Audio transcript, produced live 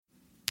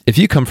If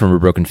you come from a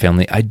broken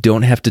family, I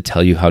don't have to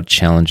tell you how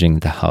challenging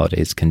the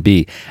holidays can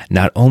be.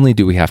 Not only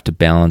do we have to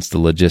balance the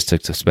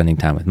logistics of spending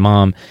time with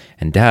mom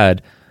and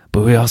dad,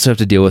 but we also have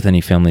to deal with any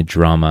family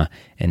drama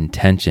and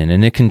tension,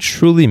 and it can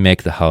truly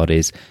make the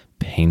holidays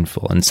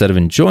painful. Instead of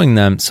enjoying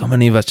them, so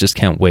many of us just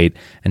can't wait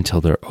until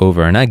they're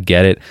over. And I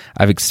get it.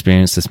 I've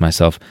experienced this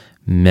myself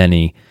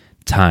many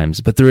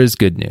times, but there is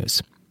good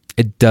news.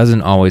 It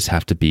doesn't always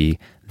have to be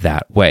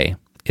that way.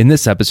 In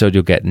this episode,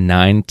 you'll get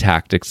 9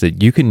 tactics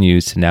that you can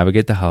use to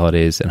navigate the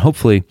holidays and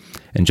hopefully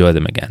enjoy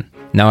them again.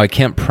 Now, I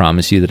can't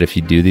promise you that if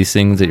you do these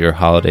things that your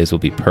holidays will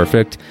be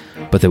perfect,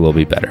 but they will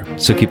be better.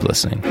 So keep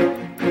listening.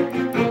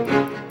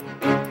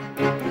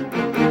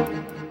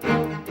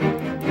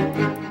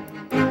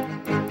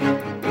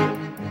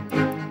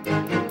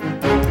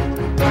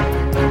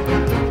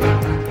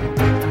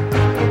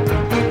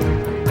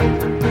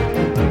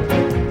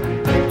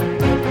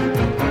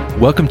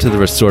 Welcome to the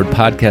Restored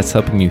Podcast,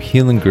 helping you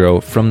heal and grow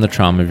from the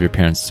trauma of your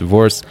parents'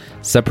 divorce,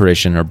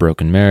 separation, or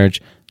broken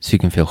marriage so you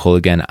can feel whole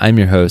again. I'm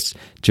your host,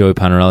 Joey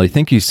Ponarelli.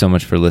 Thank you so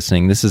much for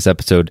listening. This is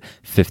episode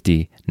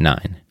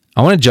 59.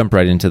 I want to jump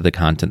right into the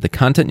content. The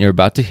content you're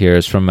about to hear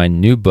is from my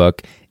new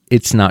book,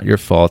 It's Not Your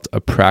Fault,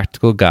 a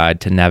practical guide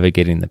to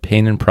navigating the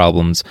pain and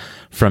problems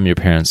from your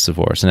parents'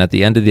 divorce. And at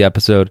the end of the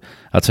episode,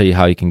 I'll tell you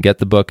how you can get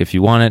the book if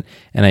you want it,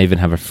 and I even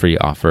have a free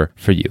offer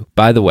for you.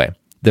 By the way,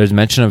 there's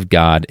mention of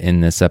God in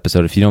this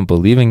episode. If you don't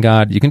believe in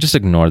God, you can just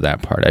ignore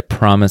that part. I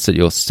promise that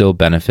you'll still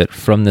benefit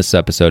from this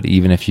episode,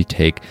 even if you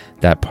take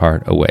that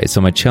part away.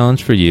 So my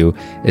challenge for you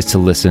is to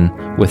listen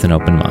with an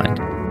open mind.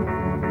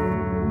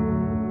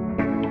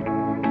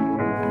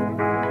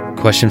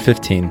 Question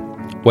 15.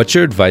 What's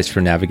your advice for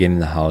navigating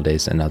the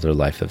holidays and other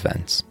life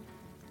events?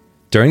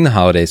 During the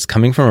holidays,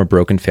 coming from a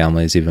broken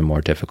family is even more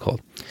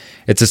difficult.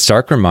 It's a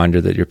stark reminder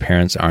that your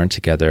parents aren't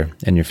together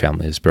and your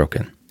family is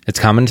broken. It's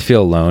common to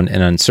feel alone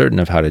and uncertain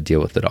of how to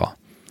deal with it all.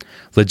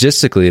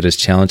 Logistically, it is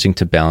challenging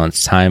to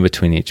balance time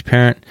between each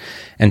parent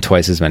and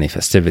twice as many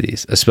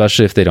festivities,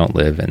 especially if they don't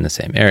live in the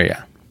same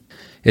area.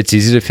 It's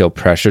easy to feel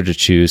pressure to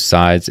choose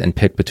sides and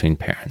pick between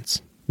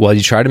parents. While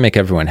you try to make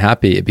everyone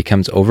happy, it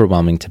becomes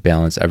overwhelming to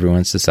balance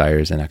everyone's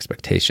desires and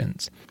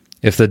expectations.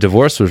 If the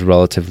divorce was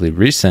relatively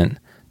recent,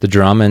 the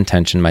drama and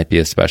tension might be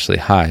especially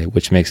high,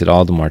 which makes it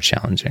all the more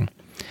challenging.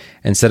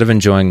 Instead of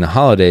enjoying the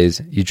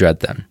holidays, you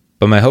dread them.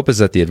 But my hope is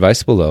that the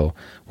advice below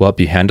will help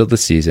you handle the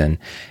season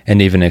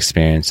and even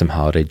experience some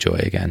holiday joy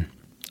again.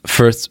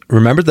 First,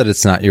 remember that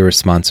it's not your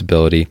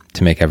responsibility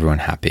to make everyone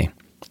happy.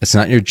 It's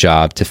not your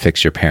job to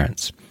fix your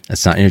parents.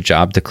 It's not your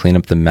job to clean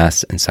up the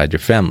mess inside your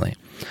family.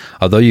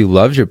 Although you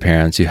love your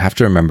parents, you have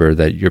to remember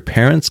that your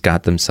parents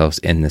got themselves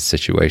in this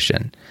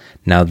situation.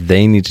 Now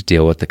they need to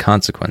deal with the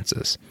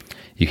consequences.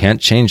 You can't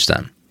change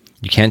them.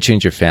 You can't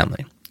change your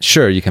family.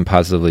 Sure, you can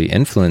positively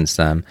influence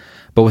them,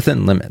 but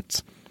within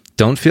limits.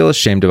 Don't feel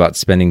ashamed about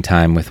spending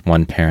time with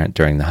one parent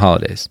during the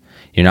holidays.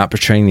 You're not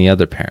betraying the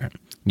other parent.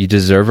 You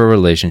deserve a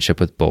relationship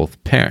with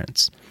both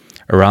parents.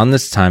 Around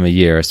this time of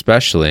year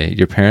especially,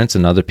 your parents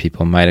and other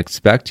people might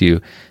expect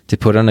you to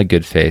put on a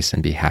good face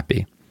and be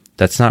happy.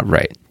 That's not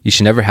right. You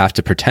should never have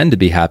to pretend to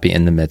be happy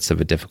in the midst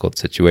of a difficult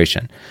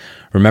situation.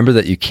 Remember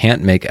that you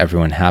can't make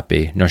everyone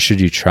happy, nor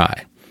should you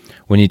try.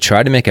 When you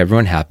try to make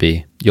everyone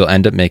happy, you'll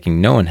end up making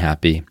no one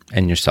happy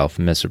and yourself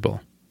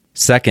miserable.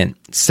 Second,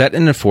 set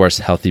and enforce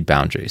healthy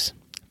boundaries.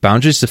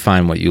 Boundaries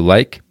define what you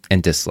like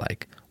and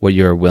dislike, what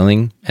you are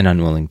willing and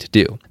unwilling to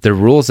do. They're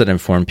rules that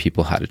inform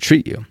people how to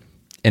treat you.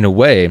 In a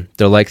way,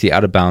 they're like the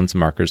out-of-bounds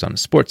markers on a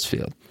sports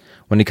field.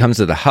 When it comes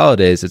to the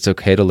holidays, it's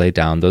okay to lay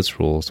down those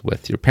rules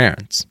with your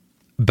parents.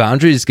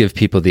 Boundaries give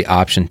people the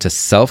option to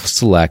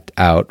self-select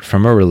out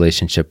from a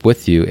relationship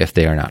with you if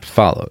they are not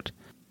followed.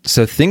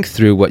 So think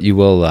through what you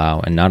will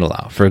allow and not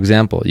allow. For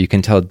example, you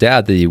can tell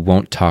dad that you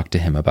won't talk to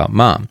him about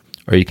mom,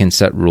 or you can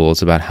set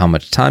rules about how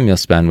much time you'll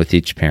spend with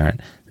each parent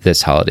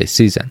this holiday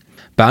season.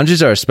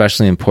 Boundaries are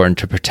especially important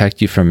to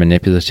protect you from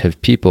manipulative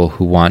people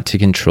who want to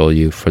control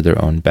you for their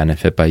own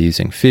benefit by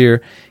using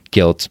fear,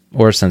 guilt,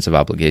 or a sense of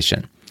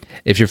obligation.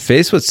 If you're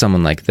faced with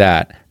someone like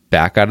that,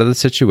 back out of the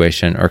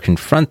situation or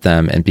confront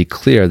them and be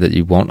clear that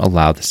you won't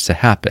allow this to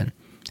happen.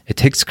 It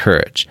takes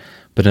courage,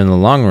 but in the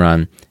long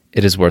run,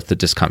 it is worth the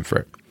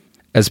discomfort.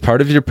 As part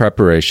of your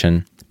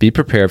preparation, be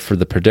prepared for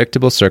the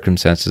predictable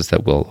circumstances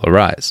that will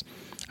arise.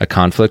 A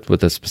conflict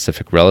with a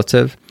specific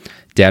relative,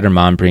 dad or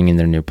mom bringing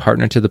their new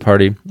partner to the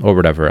party, or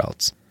whatever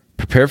else.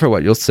 Prepare for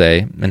what you'll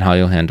say and how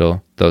you'll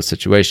handle those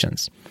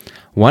situations.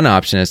 One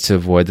option is to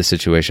avoid the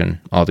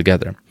situation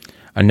altogether.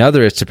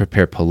 Another is to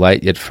prepare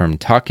polite yet firm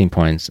talking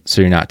points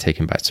so you're not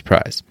taken by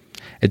surprise.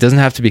 It doesn't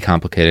have to be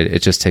complicated,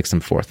 it just takes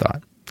some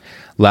forethought.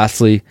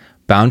 Lastly,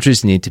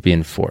 boundaries need to be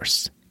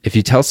enforced. If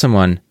you tell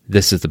someone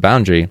this is the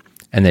boundary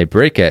and they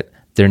break it,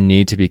 there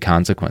need to be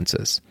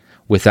consequences.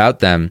 Without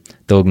them,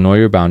 they'll ignore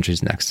your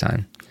boundaries next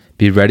time.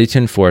 Be ready to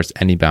enforce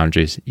any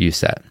boundaries you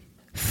set.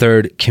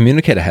 Third,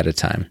 communicate ahead of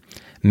time.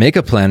 Make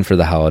a plan for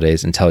the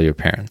holidays and tell your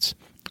parents.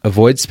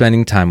 Avoid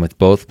spending time with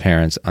both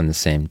parents on the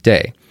same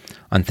day.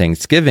 On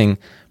Thanksgiving,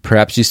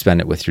 perhaps you spend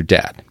it with your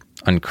dad.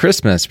 On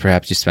Christmas,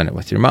 perhaps you spend it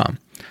with your mom.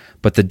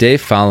 But the day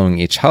following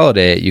each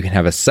holiday, you can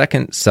have a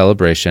second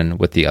celebration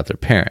with the other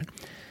parent.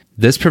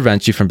 This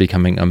prevents you from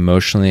becoming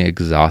emotionally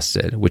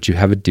exhausted, which you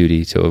have a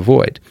duty to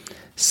avoid.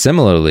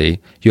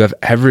 Similarly, you have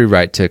every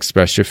right to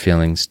express your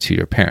feelings to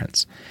your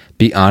parents.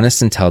 Be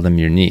honest and tell them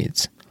your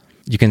needs.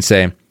 You can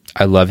say,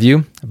 I love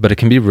you, but it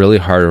can be really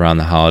hard around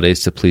the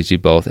holidays to please you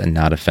both and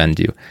not offend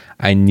you.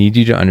 I need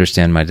you to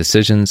understand my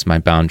decisions, my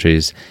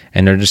boundaries,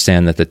 and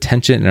understand that the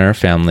tension in our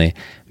family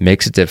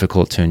makes it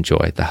difficult to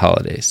enjoy the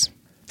holidays.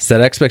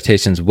 Set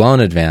expectations well in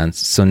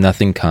advance so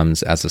nothing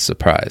comes as a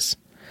surprise.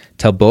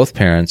 Tell both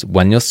parents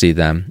when you'll see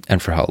them and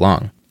for how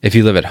long. If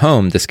you live at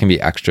home, this can be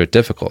extra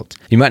difficult.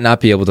 You might not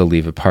be able to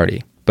leave a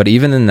party. But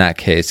even in that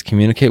case,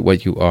 communicate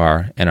what you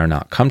are and are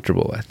not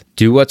comfortable with.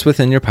 Do what's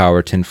within your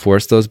power to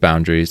enforce those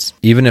boundaries,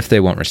 even if they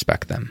won't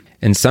respect them.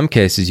 In some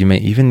cases, you may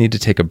even need to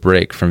take a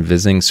break from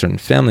visiting certain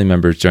family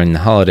members during the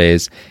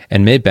holidays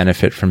and may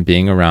benefit from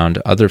being around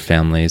other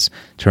families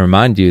to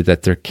remind you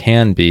that there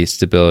can be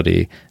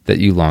stability that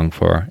you long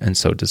for and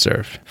so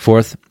deserve.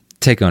 Fourth,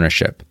 take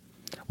ownership.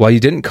 While you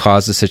didn't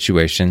cause the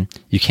situation,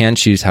 you can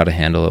choose how to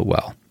handle it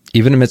well.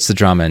 Even amidst the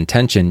drama and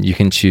tension, you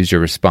can choose your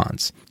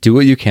response. Do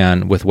what you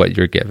can with what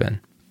you're given.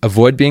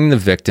 Avoid being the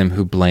victim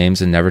who blames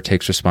and never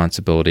takes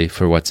responsibility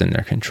for what's in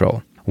their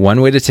control.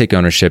 One way to take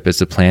ownership is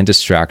to plan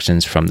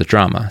distractions from the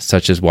drama,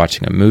 such as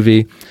watching a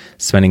movie,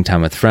 spending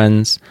time with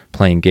friends,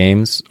 playing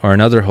games, or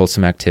another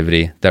wholesome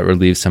activity that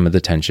relieves some of the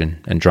tension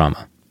and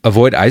drama.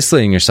 Avoid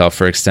isolating yourself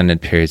for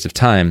extended periods of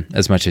time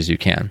as much as you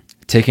can.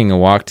 Taking a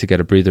walk to get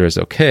a breather is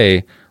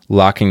okay.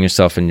 Locking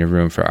yourself in your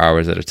room for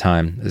hours at a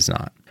time is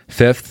not.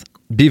 Fifth,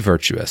 be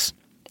virtuous.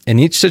 In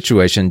each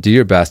situation, do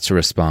your best to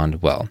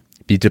respond well.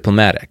 Be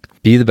diplomatic.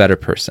 Be the better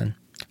person.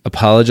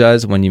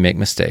 Apologize when you make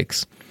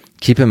mistakes.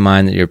 Keep in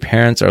mind that your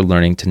parents are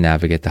learning to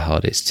navigate the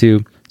holidays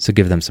too, so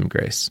give them some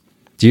grace.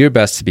 Do your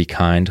best to be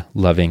kind,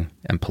 loving,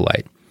 and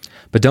polite.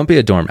 But don't be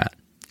a doormat.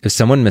 If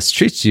someone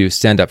mistreats you,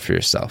 stand up for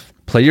yourself.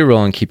 Play your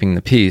role in keeping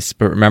the peace,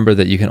 but remember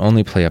that you can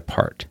only play a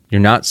part. You're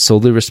not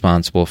solely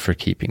responsible for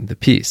keeping the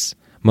peace.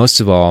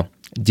 Most of all,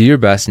 do your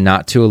best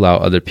not to allow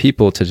other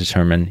people to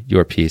determine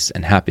your peace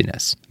and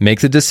happiness.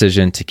 Make the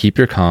decision to keep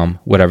your calm,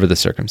 whatever the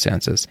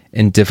circumstances.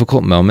 In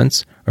difficult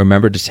moments,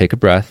 remember to take a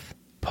breath,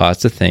 pause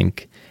to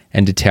think,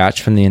 and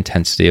detach from the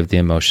intensity of the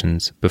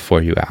emotions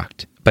before you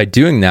act. By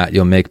doing that,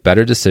 you'll make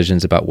better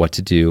decisions about what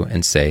to do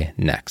and say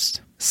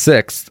next.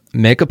 Sixth,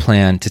 make a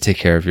plan to take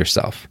care of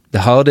yourself.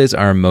 The holidays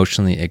are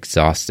emotionally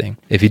exhausting.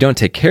 If you don't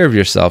take care of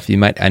yourself, you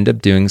might end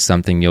up doing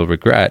something you'll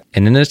regret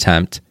in an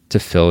attempt to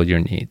fill your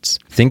needs.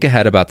 Think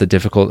ahead about the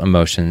difficult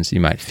emotions you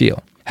might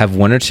feel. Have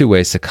one or two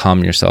ways to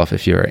calm yourself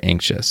if you are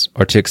anxious,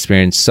 or to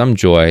experience some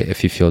joy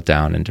if you feel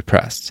down and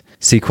depressed.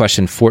 See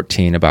question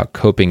 14 about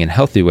coping in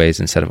healthy ways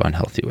instead of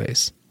unhealthy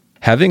ways.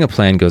 Having a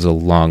plan goes a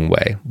long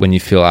way when you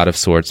feel out of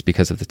sorts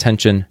because of the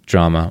tension,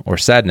 drama, or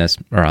sadness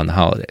around the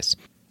holidays.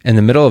 In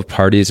the middle of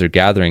parties or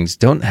gatherings,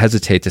 don't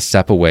hesitate to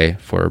step away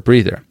for a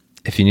breather.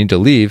 If you need to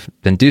leave,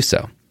 then do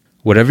so.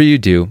 Whatever you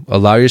do,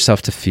 allow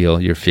yourself to feel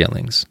your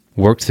feelings.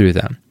 Work through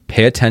them.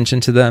 Pay attention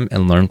to them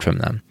and learn from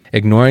them.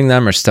 Ignoring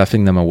them or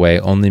stuffing them away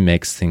only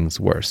makes things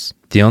worse.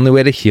 The only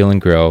way to heal and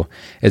grow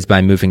is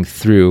by moving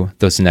through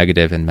those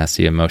negative and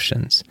messy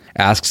emotions.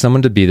 Ask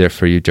someone to be there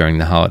for you during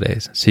the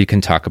holidays so you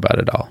can talk about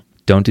it all.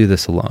 Don't do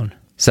this alone.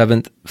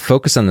 Seventh,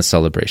 focus on the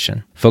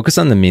celebration. Focus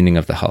on the meaning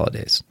of the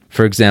holidays.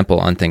 For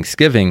example, on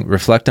Thanksgiving,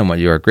 reflect on what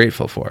you are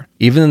grateful for.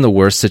 Even in the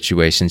worst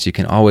situations, you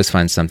can always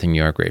find something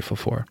you are grateful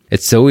for.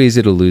 It's so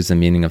easy to lose the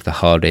meaning of the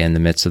holiday in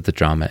the midst of the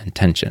drama and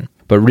tension,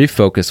 but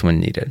refocus when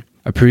needed.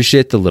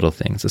 Appreciate the little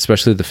things,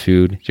 especially the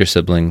food, your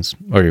siblings,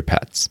 or your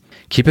pets.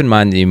 Keep in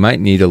mind that you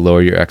might need to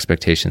lower your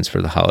expectations for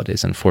the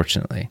holidays,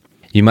 unfortunately.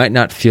 You might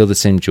not feel the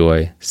same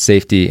joy,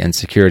 safety, and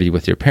security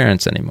with your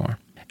parents anymore.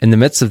 In the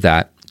midst of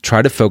that,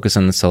 try to focus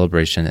on the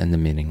celebration and the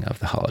meaning of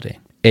the holiday.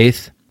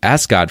 Eighth,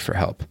 ask God for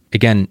help.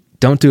 Again,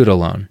 don't do it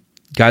alone.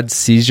 God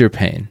sees your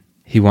pain.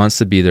 He wants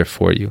to be there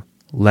for you.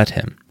 Let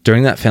him.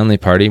 During that family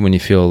party, when you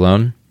feel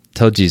alone,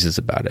 tell Jesus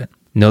about it.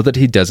 Know that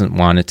he doesn't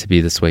want it to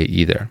be this way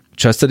either.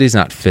 Trust that he's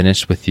not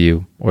finished with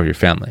you or your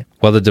family.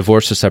 While the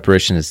divorce or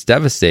separation is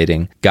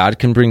devastating, God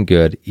can bring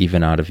good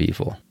even out of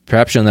evil.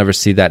 Perhaps you'll never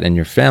see that in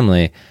your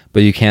family,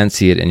 but you can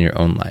see it in your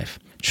own life.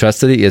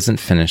 Trust that he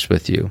isn't finished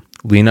with you.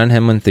 Lean on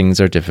him when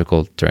things are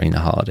difficult during the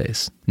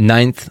holidays.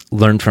 Ninth,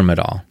 learn from it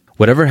all.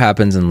 Whatever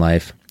happens in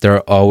life, there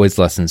are always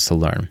lessons to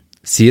learn.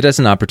 See it as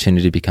an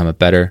opportunity to become a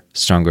better,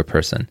 stronger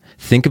person.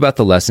 Think about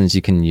the lessons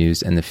you can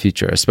use in the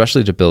future,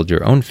 especially to build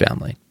your own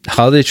family.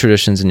 Holiday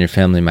traditions in your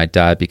family might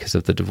die because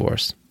of the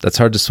divorce. That's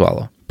hard to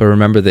swallow. But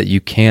remember that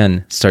you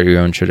can start your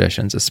own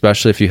traditions,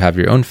 especially if you have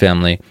your own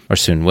family or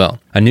soon will.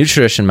 A new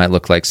tradition might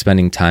look like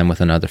spending time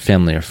with another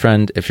family or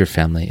friend if your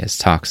family is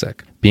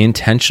toxic. Be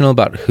intentional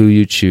about who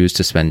you choose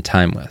to spend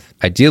time with.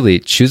 Ideally,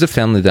 choose a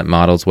family that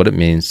models what it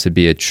means to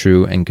be a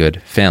true and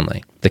good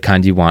family, the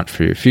kind you want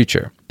for your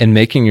future. In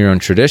making your own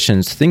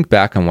traditions, think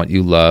back on what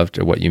you loved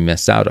or what you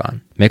missed out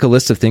on. Make a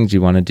list of things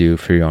you want to do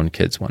for your own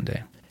kids one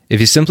day. If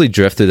you simply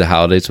drift through the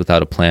holidays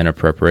without a plan or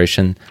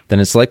preparation,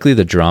 then it's likely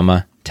the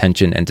drama,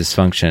 tension, and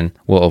dysfunction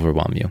will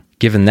overwhelm you.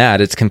 Given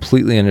that, it's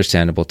completely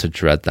understandable to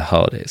dread the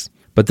holidays.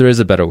 But there is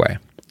a better way.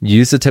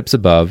 Use the tips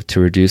above to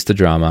reduce the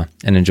drama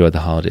and enjoy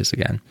the holidays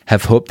again.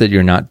 Have hope that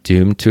you're not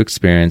doomed to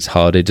experience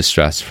holiday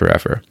distress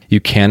forever. You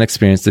can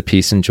experience the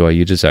peace and joy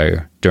you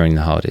desire during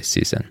the holiday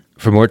season.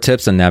 For more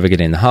tips on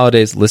navigating the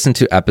holidays, listen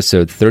to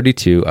episode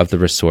 32 of the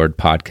Restored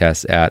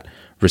podcast at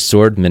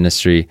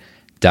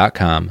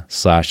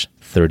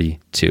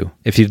restoredministry.com/32.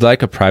 If you'd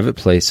like a private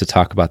place to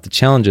talk about the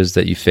challenges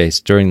that you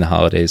face during the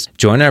holidays,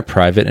 join our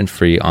private and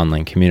free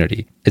online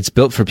community. It's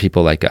built for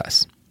people like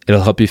us.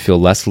 It'll help you feel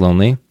less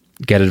lonely,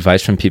 get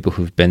advice from people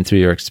who've been through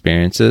your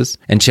experiences,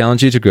 and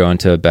challenge you to grow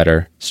into a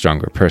better,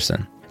 stronger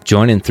person.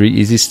 Join in 3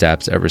 easy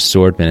steps at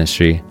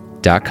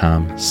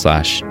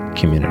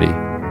restoredministry.com/community.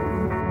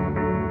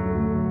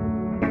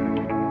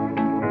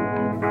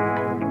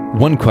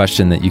 One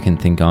question that you can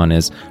think on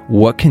is,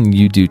 what can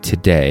you do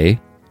today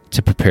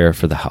to prepare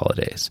for the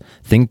holidays?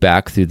 Think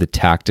back through the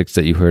tactics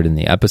that you heard in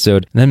the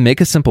episode, and then make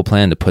a simple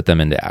plan to put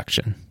them into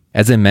action.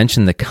 As I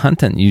mentioned, the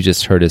content you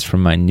just heard is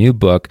from my new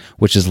book,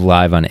 which is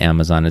live on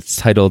Amazon. It's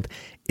titled,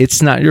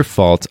 It's Not Your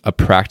Fault, A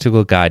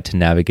Practical Guide to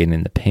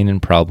Navigating the Pain and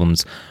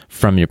Problems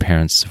from Your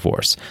Parents'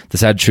 Divorce. The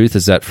sad truth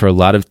is that for a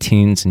lot of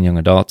teens and young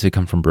adults who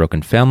come from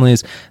broken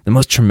families, the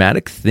most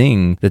traumatic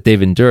thing that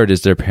they've endured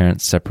is their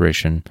parents'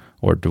 separation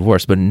or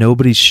divorce, but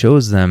nobody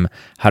shows them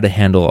how to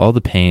handle all the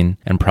pain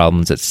and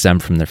problems that stem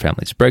from their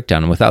family's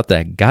breakdown. And without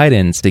that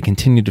guidance, they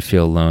continue to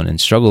feel alone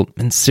and struggle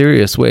in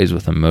serious ways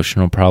with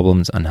emotional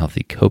problems,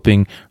 unhealthy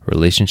coping,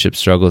 relationship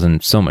struggles,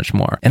 and so much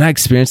more. And I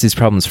experienced these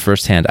problems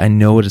firsthand. I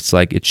know what it's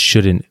like. It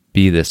shouldn't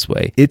be this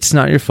way. It's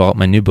Not Your Fault.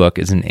 My new book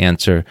is an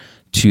answer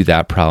to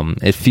that problem.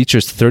 It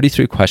features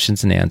 33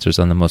 questions and answers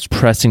on the most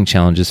pressing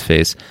challenges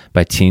faced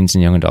by teens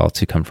and young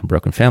adults who come from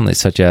broken families,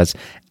 such as,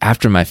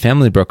 after my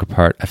family broke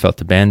apart, I felt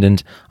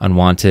abandoned,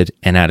 unwanted,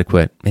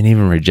 inadequate, and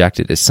even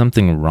rejected. Is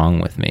something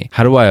wrong with me?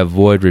 How do I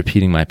avoid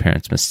repeating my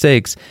parents'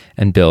 mistakes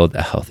and build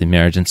a healthy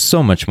marriage? And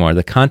so much more.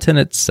 The content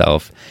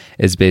itself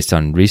is based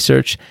on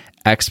research,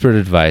 expert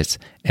advice,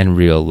 and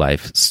real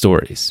life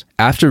stories.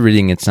 After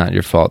reading It's Not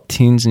Your Fault,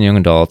 teens and young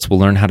adults will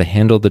learn how to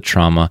handle the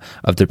trauma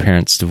of their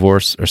parents'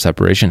 divorce or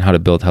separation, how to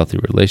build healthy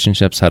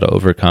relationships, how to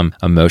overcome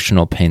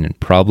emotional pain and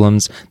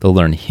problems. They'll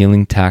learn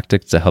healing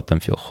tactics to help them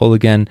feel whole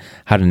again,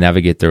 how to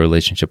navigate their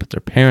relationship with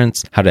their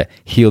parents, how to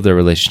heal their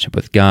relationship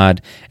with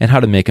God, and how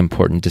to make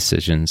important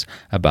decisions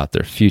about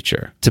their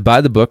future. To buy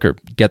the book or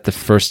get the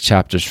first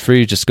chapters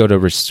free, just go to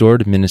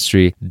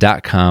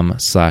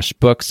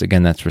restoredministry.com/books.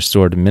 Again, that's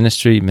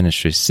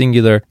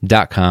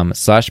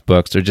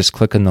restoredministry.com/books, or just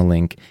click on the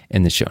link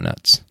in the show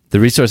notes. The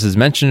resources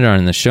mentioned are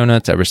in the show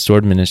notes at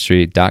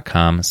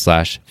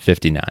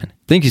restoredministry.com/59.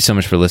 Thank you so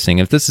much for listening.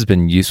 If this has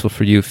been useful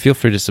for you, feel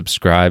free to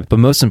subscribe. But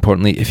most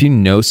importantly, if you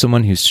know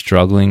someone who's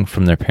struggling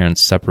from their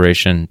parents'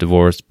 separation,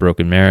 divorce,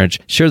 broken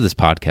marriage, share this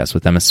podcast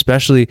with them,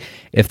 especially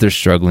if they're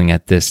struggling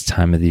at this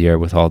time of the year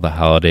with all the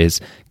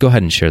holidays. Go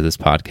ahead and share this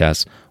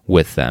podcast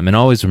with them. And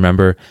always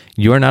remember,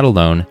 you are not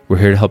alone. We're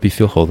here to help you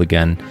feel whole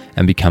again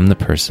and become the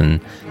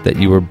person that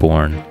you were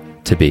born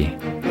to be.